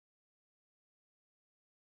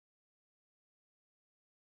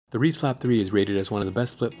The Reef Slap 3 is rated as one of the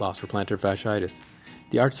best flip-flops for plantar fasciitis.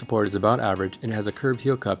 The arch support is about average and it has a curved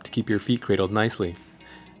heel cup to keep your feet cradled nicely.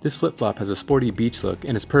 This flip-flop has a sporty beach look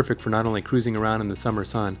and is perfect for not only cruising around in the summer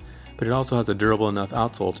sun, but it also has a durable enough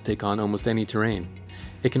outsole to take on almost any terrain.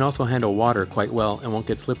 It can also handle water quite well and won't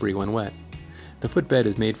get slippery when wet. The footbed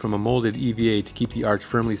is made from a molded EVA to keep the arch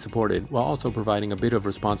firmly supported while also providing a bit of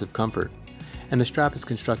responsive comfort. And the strap is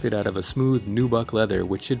constructed out of a smooth nubuck leather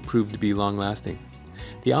which should prove to be long-lasting.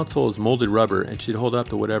 The outsole is molded rubber and should hold up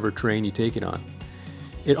to whatever terrain you take it on.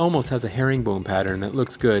 It almost has a herringbone pattern that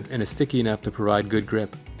looks good and is sticky enough to provide good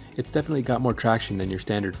grip. It's definitely got more traction than your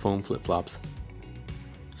standard foam flip-flops.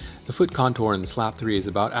 The foot contour in the Slap 3 is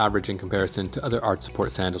about average in comparison to other arch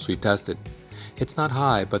support sandals we've tested. It's not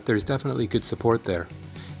high, but there's definitely good support there.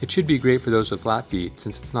 It should be great for those with flat feet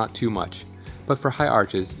since it's not too much, but for high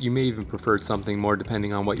arches you may even prefer something more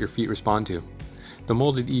depending on what your feet respond to. The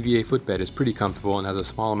molded EVA footbed is pretty comfortable and has a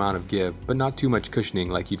small amount of give, but not too much cushioning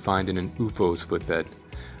like you'd find in an UFO's footbed.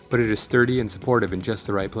 But it is sturdy and supportive in just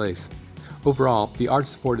the right place. Overall, the arch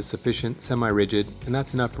support is sufficient, semi-rigid, and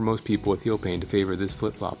that's enough for most people with heel pain to favor this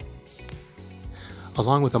flip-flop.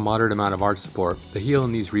 Along with a moderate amount of arch support, the heel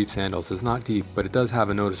in these Reef sandals is not deep, but it does have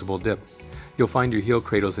a noticeable dip. You'll find your heel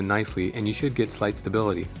cradles in nicely and you should get slight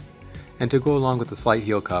stability. And to go along with the slight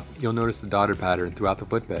heel cup, you'll notice the dotted pattern throughout the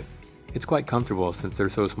footbed. It's quite comfortable since they're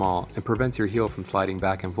so small and prevents your heel from sliding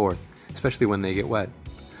back and forth, especially when they get wet.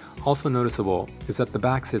 Also noticeable is that the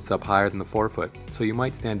back sits up higher than the forefoot, so you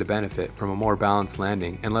might stand to benefit from a more balanced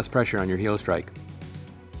landing and less pressure on your heel strike.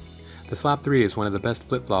 The Slap 3 is one of the best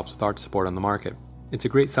flip-flops with arch support on the market. It's a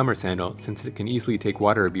great summer sandal since it can easily take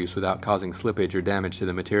water abuse without causing slippage or damage to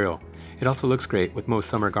the material. It also looks great with most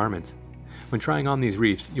summer garments. When trying on these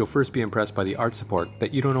Reefs, you'll first be impressed by the arch support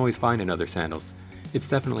that you don't always find in other sandals. It's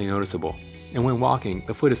definitely noticeable, and when walking,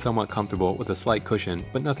 the foot is somewhat comfortable with a slight cushion,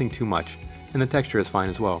 but nothing too much, and the texture is fine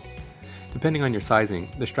as well. Depending on your sizing,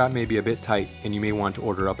 the strap may be a bit tight and you may want to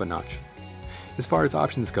order up a notch. As far as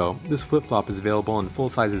options go, this flip-flop is available in full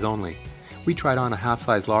sizes only. We tried on a half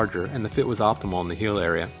size larger and the fit was optimal in the heel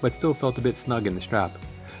area, but still felt a bit snug in the strap,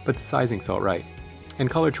 but the sizing felt right. And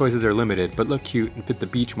color choices are limited, but look cute and fit the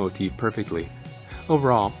beach motif perfectly.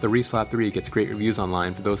 Overall, the Reef Slap 3 gets great reviews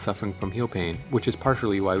online for those suffering from heel pain, which is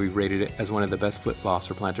partially why we've rated it as one of the best flip-flops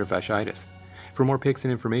for plantar fasciitis. For more pics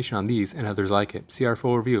and information on these and others like it, see our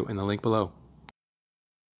full review in the link below.